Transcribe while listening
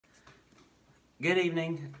Good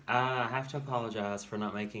evening. I have to apologize for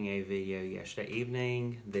not making a video yesterday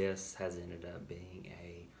evening. This has ended up being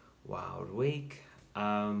a wild week.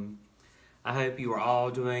 I hope you are all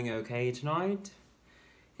doing okay tonight.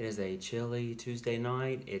 It is a chilly Tuesday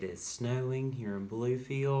night. It is snowing here in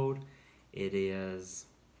Bluefield. It is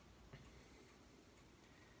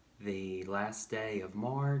the last day of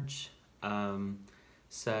March.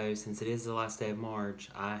 So since it is the last day of March,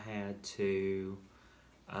 I had to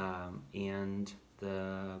end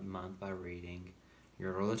the month by reading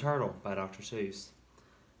Yertle the Turtle by Dr. Seuss.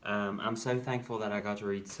 I'm so thankful that I got to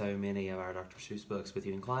read so many of our Dr. Seuss books with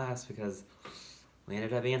you in class because we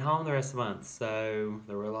ended up being home the rest of the month. So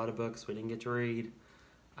there were a lot of books we didn't get to read,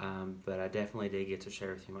 but I definitely did get to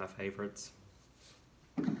share with you my favorites.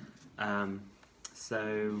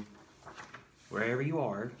 So wherever you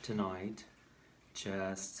are tonight,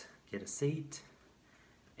 just get a seat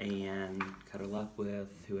and cuddle up with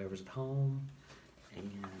whoever's at home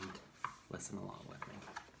and listen along with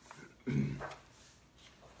me.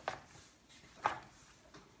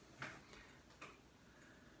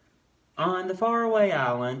 On the faraway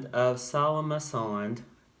island of Salamasond,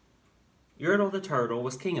 Yertle the Turtle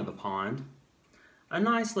was king of a pond. A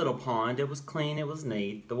nice little pond, it was clean, it was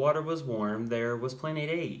neat, the water was warm, there was plenty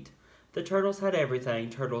to eat. The turtles had everything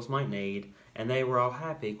turtles might need, and they were all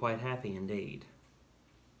happy, quite happy indeed.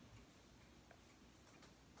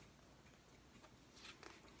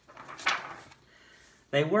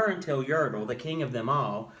 They were until Yertle, the king of them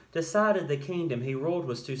all, decided the kingdom he ruled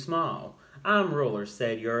was too small. I'm ruler,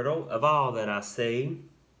 said Yertle, of all that I see.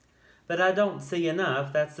 But I don't see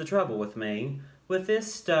enough, that's the trouble with me. With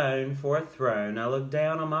this stone for a throne, I look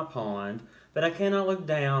down on my pond, but I cannot look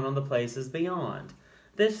down on the places beyond.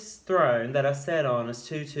 This throne that I sat on is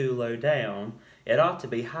too low down. It ought to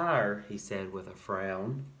be higher, he said with a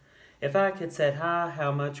frown. If I could set high,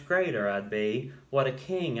 how much greater I'd be. What a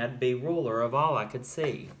king, I'd be ruler of all I could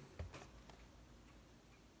see.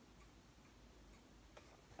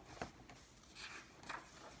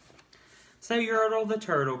 So Yertle the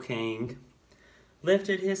Turtle King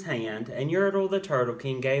lifted his hand, and Yertle the Turtle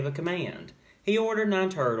King gave a command. He ordered 9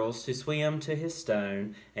 turtles to swim to his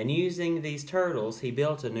stone, and using these turtles he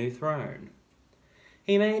built a new throne.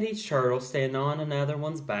 He made each turtle stand on another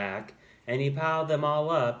one's back, and he piled them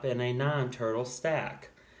all up in a 9-turtle stack.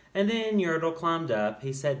 And then Yertle climbed up,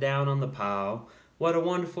 he sat down on the pile. What a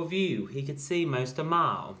wonderful view, he could see most a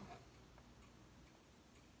mile.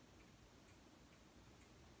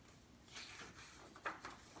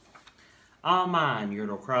 All mine,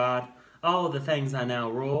 Yertle cried, all the things I now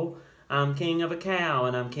rule. I'm king of a cow,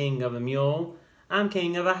 and I'm king of a mule. I'm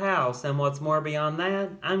king of a house, and what's more beyond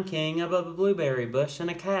that, I'm king of a blueberry bush and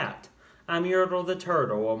a cat. I'm Yertle the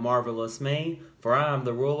Turtle, oh marvelous me, for I am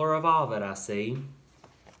the ruler of all that I see.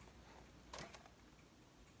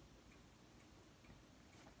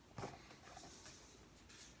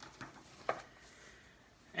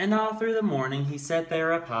 And all through the morning he sat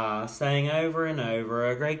there up high, saying over and over,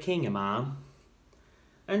 a great king am I.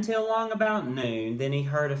 Until long about noon, then he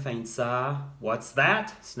heard a faint sigh. What's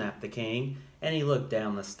that? Snapped the king, and he looked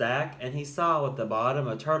down the stack, and he saw at the bottom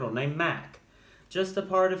a turtle named Mac. Just a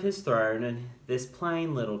part of his throne, and this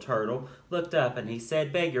plain little turtle looked up and he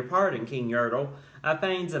said, Beg your pardon, King Yertle. I've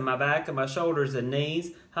pains in my back and my shoulders and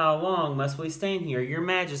knees. How long must we stand here, your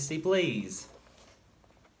majesty, please?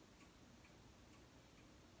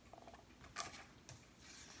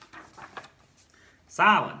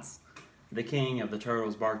 Silence, the king of the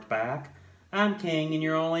turtles barked back. I'm king and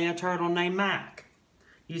you're only a turtle named Mac.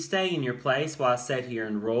 You stay in your place while I sit here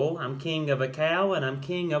and rule. I'm king of a cow and I'm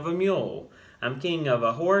king of a mule. I'm king of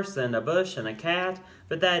a horse and a bush and a cat,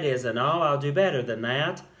 but that isn't all, I'll do better than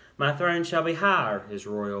that. My throne shall be higher, his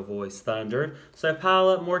royal voice thundered, so pile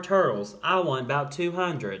up more turtles, I want about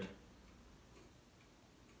 200.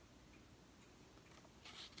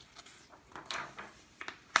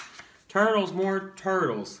 Turtles, more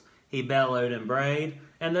turtles, he bellowed and brayed,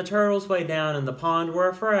 and the turtles way down in the pond were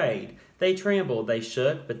afraid. They trembled, they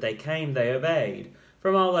shook, but they came, they obeyed.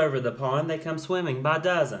 From all over the pond they come swimming by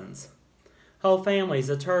dozens. Whole families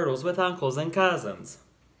of turtles with uncles and cousins.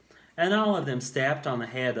 And all of them stepped on the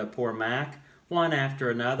head of poor Mac. One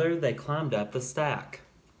after another, they climbed up the stack.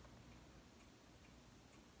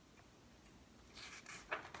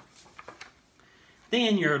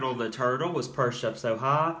 Then Yertle the Turtle was perched up so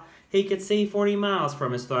high, he could see 40 miles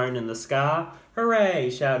from his throne in the sky.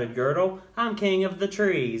 Hooray, shouted Yertle, I'm king of the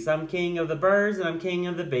trees, I'm king of the birds, and I'm king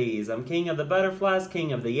of the bees. I'm king of the butterflies,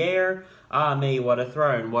 king of the air. Ah me, what a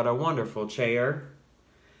throne, what a wonderful chair.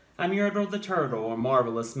 I'm Yertle the Turtle, or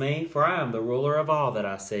marvelous me, for I am the ruler of all that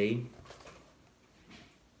I see.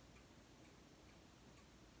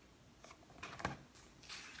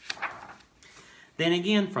 Then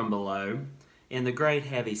again from below, in the great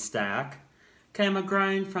heavy stack, came a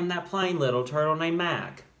groan from that plain little turtle named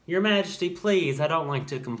Mac. Your Majesty, please, I don't like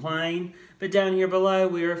to complain, but down here below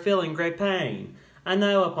we are feeling great pain. I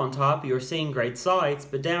know up on top you are seeing great sights,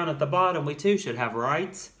 but down at the bottom we too should have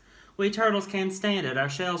rights. We turtles can't stand it, our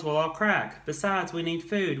shells will all crack. Besides, we need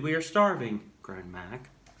food, we are starving, groaned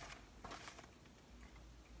Mac.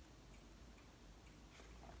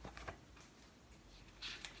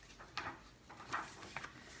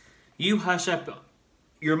 You hush up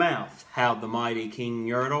your mouth, howled the mighty King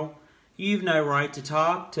Yertle. You've no right to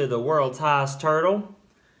talk to the world's highest turtle.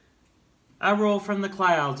 I roll from the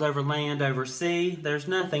clouds over land, over sea. There's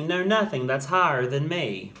nothing, no nothing that's higher than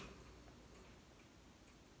me.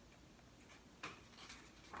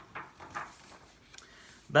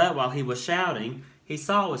 But while he was shouting, he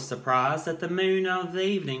saw with surprise that the moon of the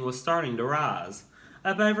evening was starting to rise.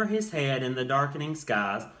 Up over his head in the darkening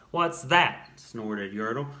skies. What's that? Snorted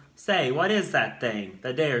Yertle. Say, what is that thing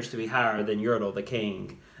that dares to be higher than Yertle the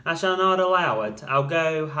king? I shall not allow it. I'll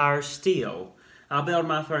go higher still. I'll build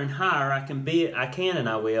my throne higher. I can and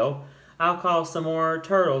I will. I'll call some more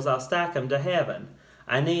turtles. I'll stack 'em to heaven.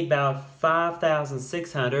 I need about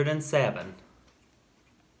 5,607.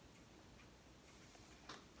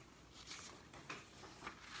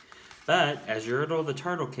 But as Yertle the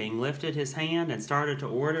Turtle King lifted his hand and started to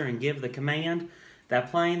order and give the command,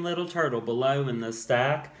 that plain little turtle below in the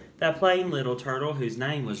stack, that plain little turtle whose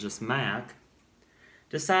name was just Mac,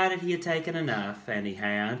 decided he had taken enough, and he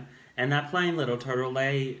had, and that plain little turtle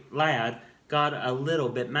lad got a little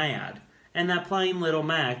bit mad, and that plain little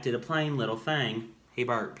Mac did a plain little thing, he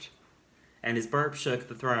burped, and his burp shook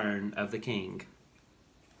the throne of the king.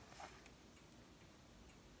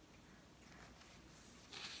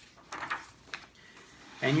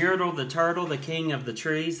 And Yertle the turtle, the king of the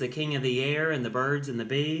trees, the king of the air and the birds and the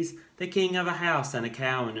bees, the king of a house and a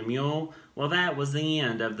cow and a mule, well, that was the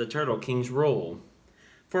end of the Turtle King's rule.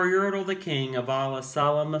 For Yertle the king of all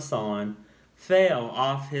Salamason fell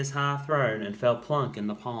off his high throne and fell plunk in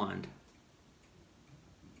the pond.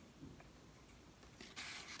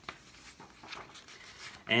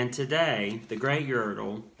 And today, the great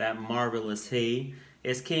Yertle, that marvelous he,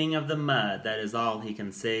 is king of the mud, that is all he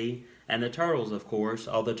can see. And the turtles, of course,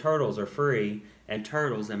 all the turtles are free, and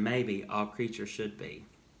turtles and maybe all creatures should be.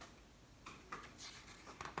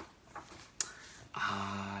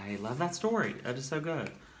 I love that story. That is so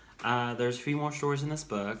good. There's a few more stories in this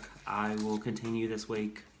book. I will continue this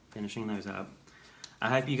week finishing those up. I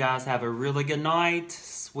hope you guys have a really good night,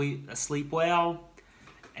 sleep well,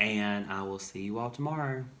 and I will see you all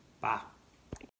tomorrow. Bye.